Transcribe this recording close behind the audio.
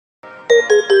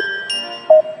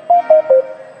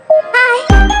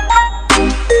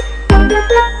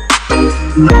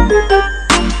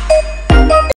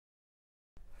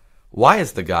Why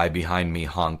is the guy behind me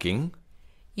honking?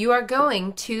 You are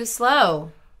going too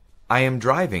slow. I am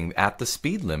driving at the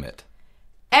speed limit.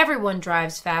 Everyone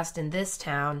drives fast in this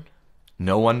town.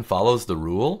 No one follows the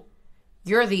rule?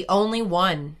 You're the only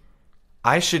one.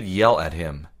 I should yell at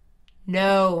him.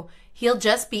 No, he'll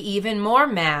just be even more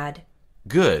mad.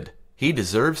 Good. He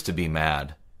deserves to be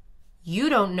mad. You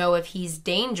don't know if he's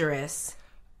dangerous.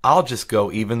 I'll just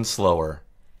go even slower.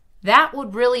 That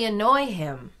would really annoy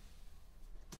him.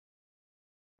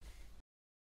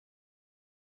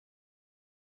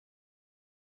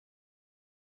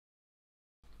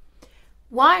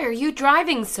 Why are you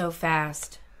driving so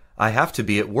fast? I have to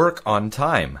be at work on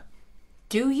time.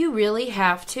 Do you really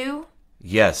have to?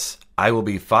 Yes, I will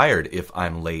be fired if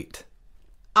I'm late.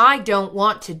 I don't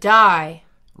want to die.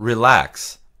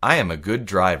 Relax. I am a good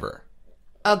driver.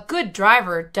 A good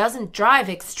driver doesn't drive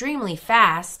extremely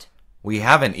fast. We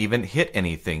haven't even hit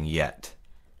anything yet.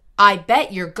 I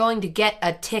bet you're going to get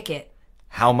a ticket.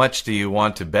 How much do you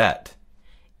want to bet?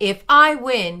 If I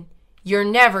win, you're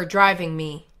never driving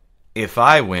me. If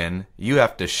I win, you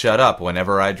have to shut up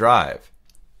whenever I drive.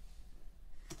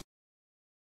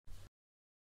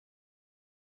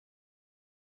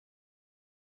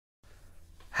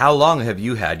 How long have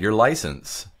you had your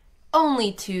license?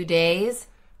 Only 2 days.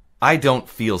 I don't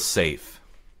feel safe.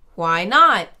 Why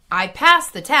not? I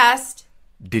passed the test.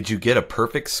 Did you get a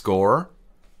perfect score?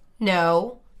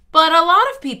 No, but a lot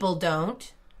of people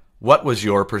don't. What was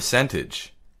your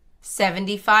percentage?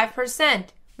 75%,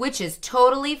 which is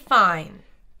totally fine.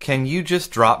 Can you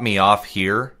just drop me off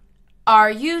here?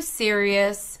 Are you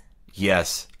serious?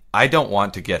 Yes, I don't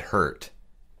want to get hurt.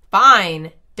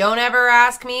 Fine. Don't ever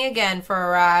ask me again for a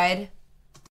ride.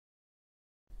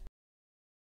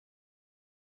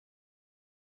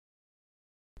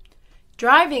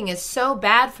 Driving is so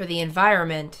bad for the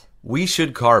environment. We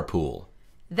should carpool.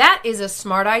 That is a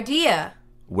smart idea.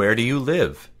 Where do you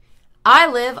live? I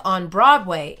live on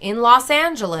Broadway in Los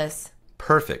Angeles.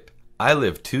 Perfect. I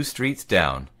live 2 streets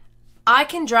down. I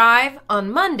can drive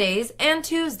on Mondays and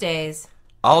Tuesdays.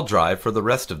 I'll drive for the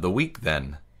rest of the week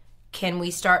then. Can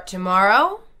we start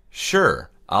tomorrow? Sure.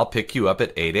 I'll pick you up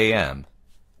at 8 a.m.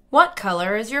 What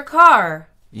color is your car?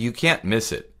 You can't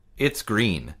miss it. It's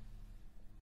green.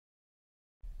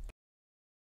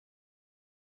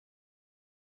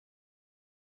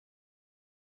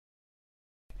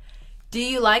 Do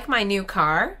you like my new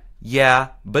car? Yeah,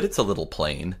 but it's a little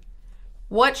plain.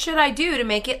 What should I do to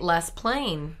make it less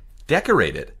plain?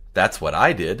 Decorate it. That's what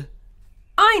I did.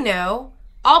 I know.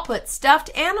 I'll put stuffed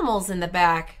animals in the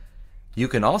back. You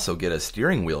can also get a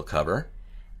steering wheel cover.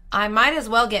 I might as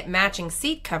well get matching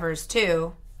seat covers,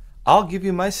 too. I'll give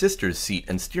you my sister's seat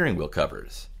and steering wheel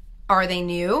covers. Are they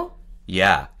new?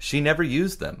 Yeah, she never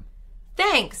used them.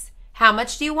 Thanks. How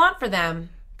much do you want for them?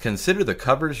 Consider the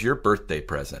covers your birthday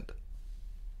present.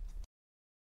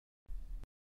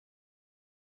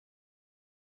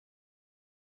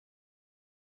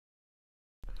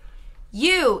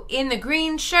 You, in the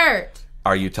green shirt.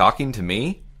 Are you talking to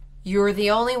me? You're the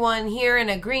only one here in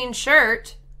a green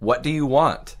shirt. What do you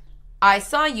want? I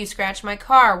saw you scratch my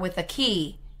car with a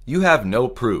key. You have no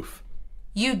proof.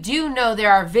 You do know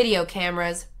there are video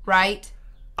cameras, right?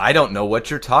 I don't know what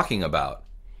you're talking about.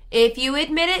 If you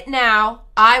admit it now,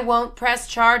 I won't press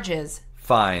charges.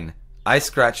 Fine. I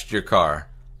scratched your car.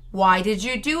 Why did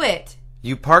you do it?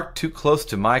 You parked too close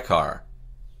to my car.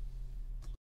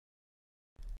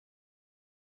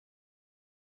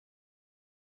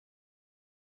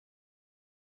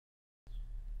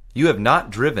 You have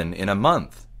not driven in a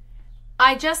month.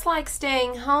 I just like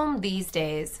staying home these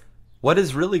days. What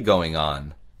is really going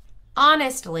on?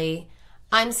 Honestly,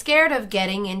 I'm scared of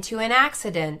getting into an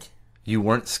accident. You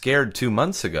weren't scared 2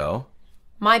 months ago.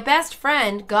 My best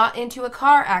friend got into a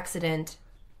car accident.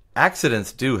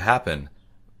 Accidents do happen,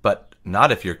 but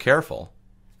not if you're careful.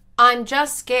 I'm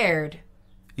just scared.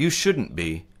 You shouldn't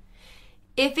be.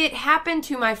 If it happened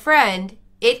to my friend,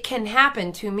 it can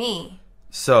happen to me.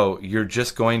 So, you're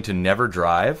just going to never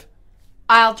drive?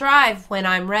 I'll drive when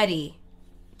I'm ready.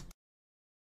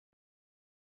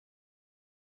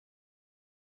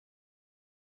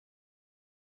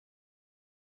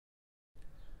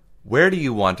 Where do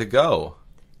you want to go?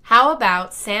 How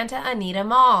about Santa Anita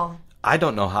Mall? I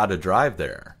don't know how to drive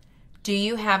there. Do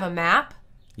you have a map?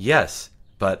 Yes,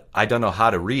 but I don't know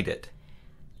how to read it.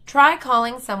 Try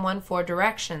calling someone for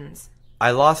directions.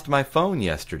 I lost my phone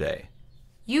yesterday.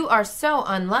 You are so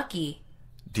unlucky.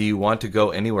 Do you want to go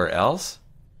anywhere else?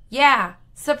 Yeah,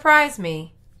 surprise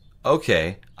me.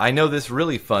 Okay, I know this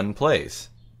really fun place.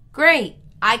 Great.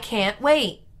 I can't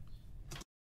wait.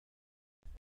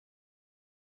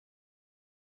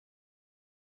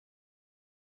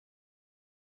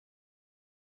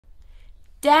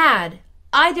 Dad,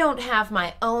 I don't have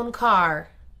my own car.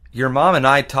 Your mom and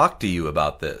I talked to you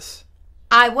about this.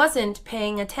 I wasn't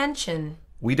paying attention.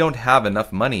 We don't have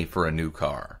enough money for a new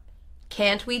car.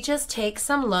 Can't we just take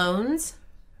some loans?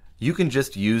 You can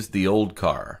just use the old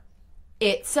car.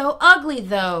 It's so ugly,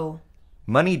 though.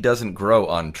 Money doesn't grow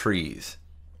on trees.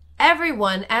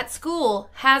 Everyone at school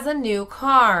has a new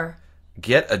car.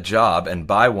 Get a job and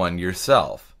buy one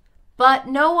yourself. But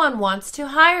no one wants to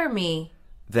hire me.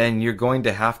 Then you're going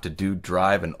to have to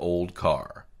drive an old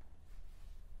car.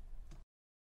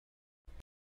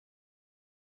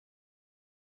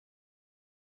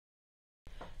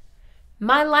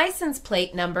 My license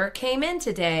plate number came in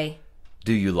today.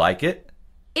 Do you like it?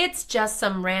 It's just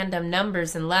some random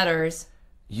numbers and letters.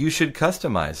 You should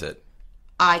customize it.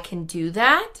 I can do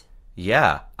that?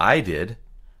 Yeah, I did.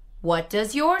 What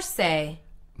does yours say?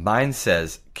 Mine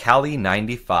says Cali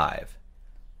 95.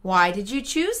 Why did you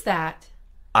choose that?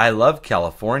 I love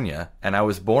California, and I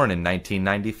was born in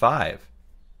 1995.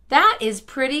 That is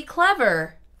pretty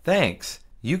clever. Thanks.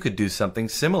 You could do something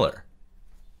similar.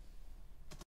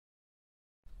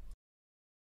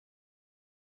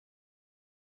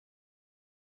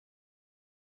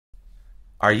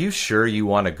 Are you sure you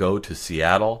want to go to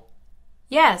Seattle?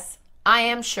 Yes, I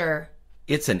am sure.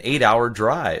 It's an 8-hour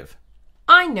drive.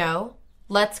 I know.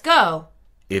 Let's go.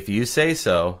 If you say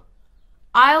so.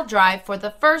 I'll drive for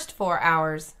the first 4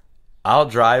 hours. I'll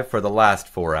drive for the last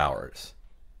 4 hours.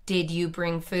 Did you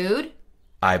bring food?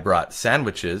 I brought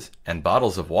sandwiches and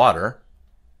bottles of water.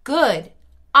 Good.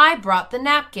 I brought the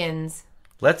napkins.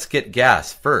 Let's get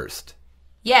gas first.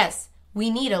 Yes, we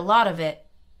need a lot of it.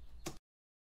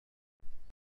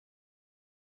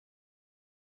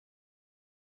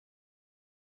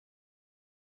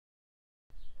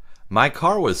 My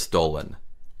car was stolen.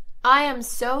 I am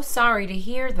so sorry to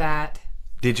hear that.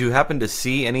 Did you happen to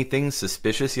see anything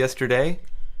suspicious yesterday?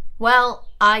 Well,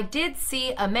 I did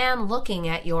see a man looking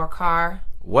at your car.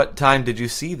 What time did you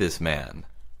see this man?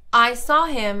 I saw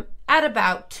him at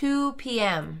about 2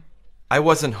 p.m. I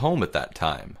wasn't home at that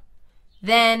time.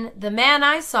 Then the man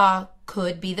I saw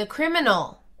could be the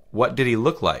criminal. What did he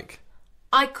look like?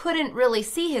 I couldn't really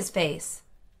see his face.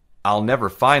 I'll never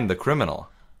find the criminal.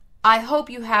 I hope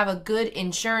you have a good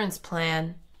insurance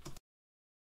plan.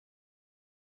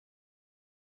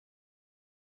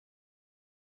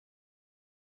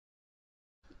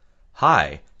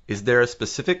 Hi, is there a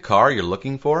specific car you're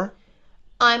looking for?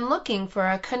 I'm looking for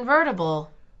a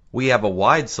convertible. We have a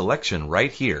wide selection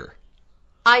right here.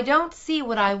 I don't see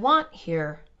what I want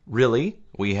here. Really?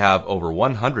 We have over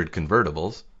 100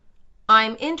 convertibles.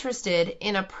 I'm interested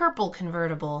in a purple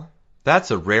convertible.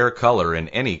 That's a rare color in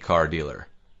any car dealer.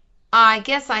 I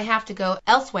guess I have to go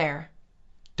elsewhere.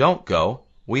 Don't go.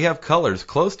 We have colors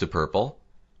close to purple.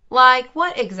 Like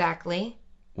what exactly?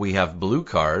 We have blue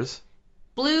cars.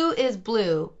 Blue is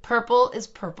blue. Purple is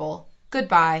purple.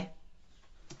 Goodbye.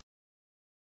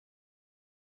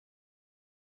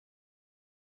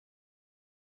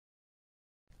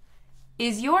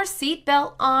 Is your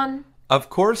seatbelt on? Of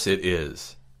course it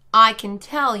is. I can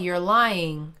tell you're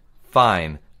lying.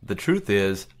 Fine. The truth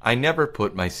is, I never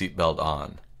put my seatbelt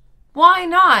on. Why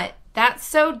not? That's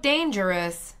so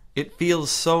dangerous. It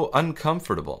feels so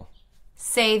uncomfortable.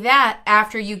 Say that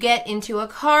after you get into a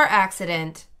car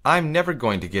accident. I'm never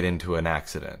going to get into an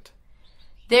accident.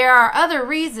 There are other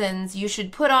reasons you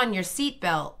should put on your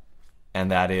seatbelt.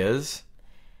 And that is?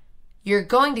 You're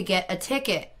going to get a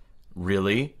ticket.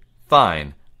 Really?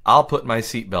 Fine. I'll put my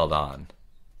seatbelt on.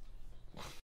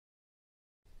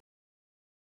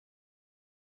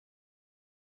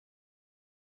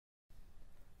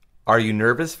 Are you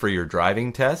nervous for your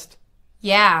driving test?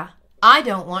 Yeah, I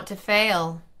don't want to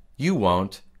fail. You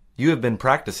won't. You have been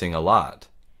practicing a lot.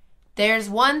 There's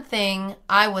one thing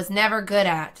I was never good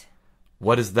at.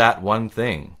 What is that one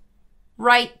thing?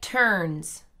 Right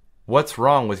turns. What's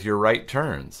wrong with your right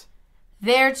turns?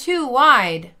 They're too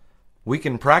wide. We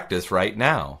can practice right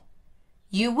now.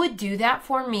 You would do that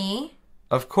for me?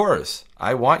 Of course.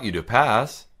 I want you to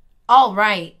pass. All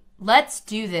right, let's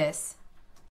do this.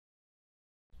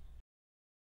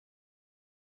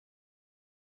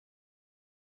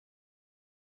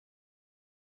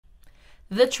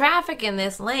 The traffic in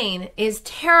this lane is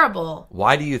terrible.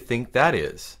 Why do you think that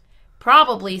is?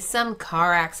 Probably some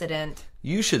car accident.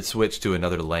 You should switch to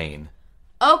another lane.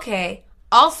 Okay,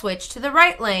 I'll switch to the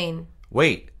right lane.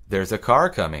 Wait, there's a car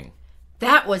coming.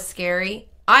 That was scary.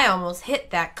 I almost hit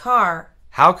that car.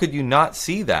 How could you not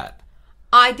see that?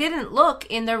 I didn't look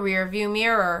in the rearview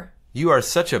mirror. You are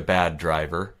such a bad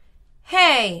driver.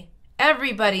 Hey,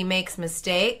 everybody makes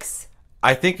mistakes.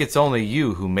 I think it's only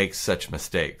you who makes such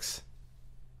mistakes.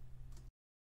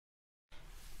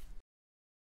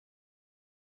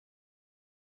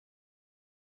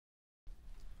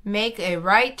 Make a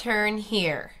right turn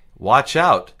here. Watch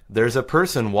out, there's a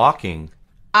person walking.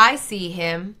 I see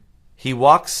him. He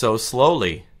walks so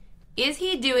slowly. Is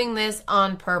he doing this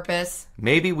on purpose?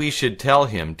 Maybe we should tell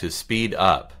him to speed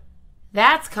up.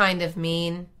 That's kind of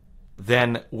mean.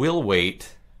 Then we'll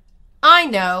wait. I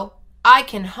know. I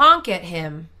can honk at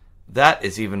him. That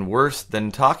is even worse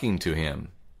than talking to him.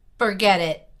 Forget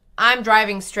it. I'm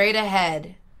driving straight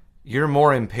ahead. You're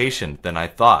more impatient than I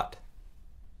thought.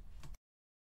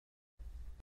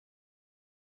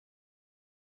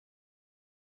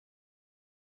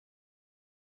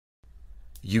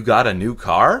 You got a new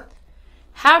car?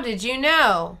 How did you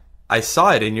know? I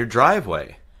saw it in your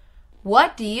driveway.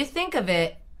 What do you think of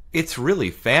it? It's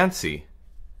really fancy.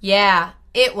 Yeah,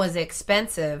 it was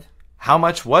expensive. How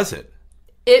much was it?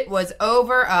 It was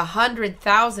over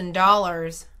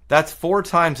 $100,000. That's 4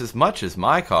 times as much as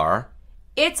my car.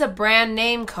 It's a brand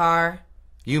name car.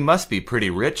 You must be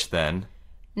pretty rich then.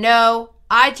 No,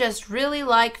 I just really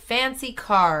like fancy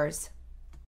cars.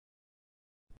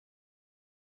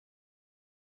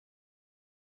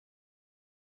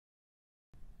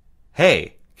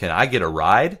 Hey, can I get a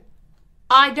ride?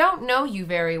 I don't know you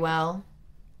very well.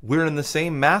 We're in the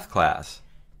same math class.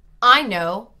 I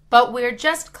know, but we're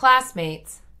just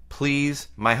classmates. Please,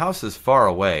 my house is far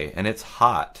away and it's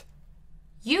hot.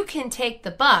 You can take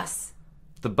the bus.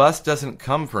 The bus doesn't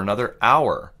come for another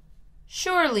hour.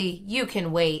 Surely you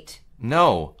can wait.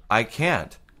 No, I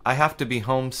can't. I have to be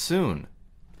home soon.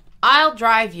 I'll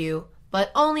drive you,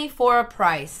 but only for a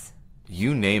price.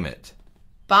 You name it.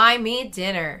 Buy me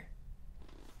dinner.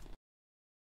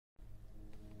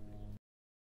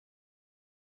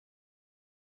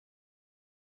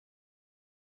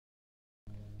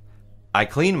 I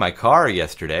cleaned my car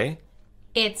yesterday.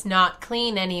 It's not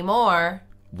clean anymore.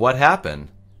 What happened?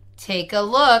 Take a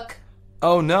look.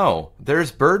 Oh no, there's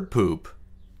bird poop.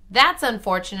 That's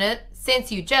unfortunate,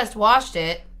 since you just washed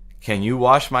it. Can you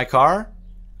wash my car?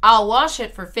 I'll wash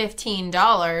it for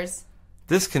 $15.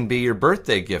 This can be your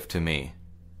birthday gift to me.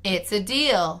 It's a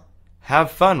deal.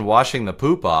 Have fun washing the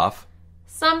poop off.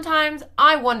 Sometimes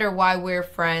I wonder why we're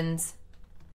friends.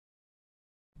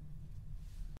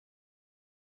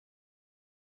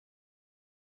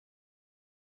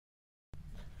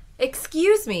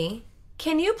 Excuse me,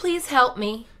 can you please help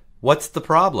me? What's the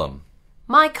problem?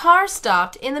 My car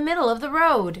stopped in the middle of the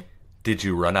road. Did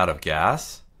you run out of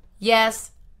gas?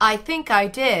 Yes, I think I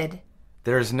did.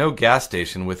 There is no gas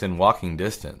station within walking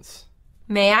distance.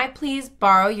 May I please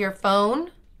borrow your phone?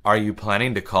 Are you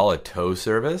planning to call a tow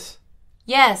service?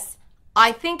 Yes,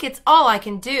 I think it's all I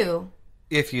can do.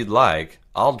 If you'd like,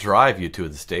 I'll drive you to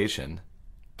the station.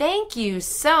 Thank you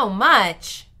so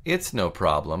much. It's no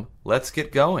problem. Let's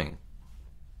get going.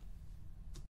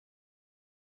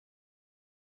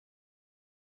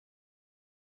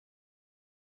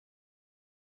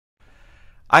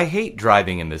 I hate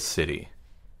driving in this city.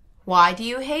 Why do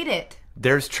you hate it?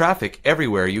 There's traffic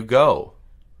everywhere you go.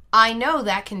 I know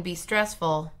that can be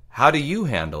stressful. How do you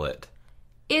handle it?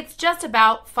 It's just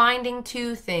about finding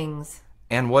 2 things.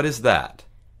 And what is that?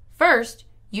 First,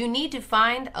 you need to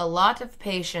find a lot of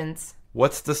patience.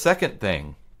 What's the second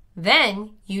thing?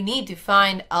 Then, you need to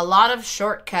find a lot of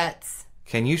shortcuts.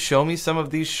 Can you show me some of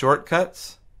these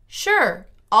shortcuts? Sure,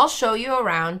 I'll show you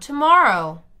around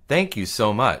tomorrow. Thank you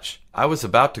so much. I was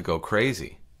about to go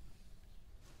crazy.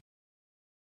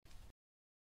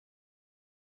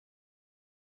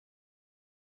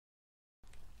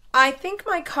 I think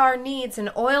my car needs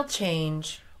an oil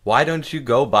change. Why don't you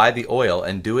go buy the oil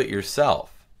and do it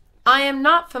yourself? I am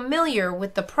not familiar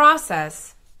with the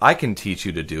process. I can teach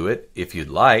you to do it if you'd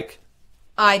like.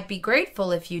 I'd be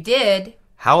grateful if you did.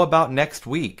 How about next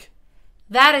week?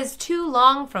 That is too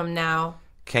long from now.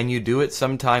 Can you do it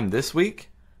sometime this week?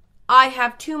 I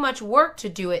have too much work to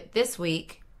do it this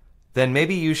week. Then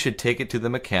maybe you should take it to the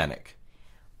mechanic.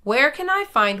 Where can I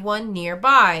find one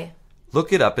nearby?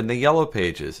 Look it up in the yellow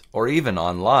pages or even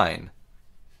online.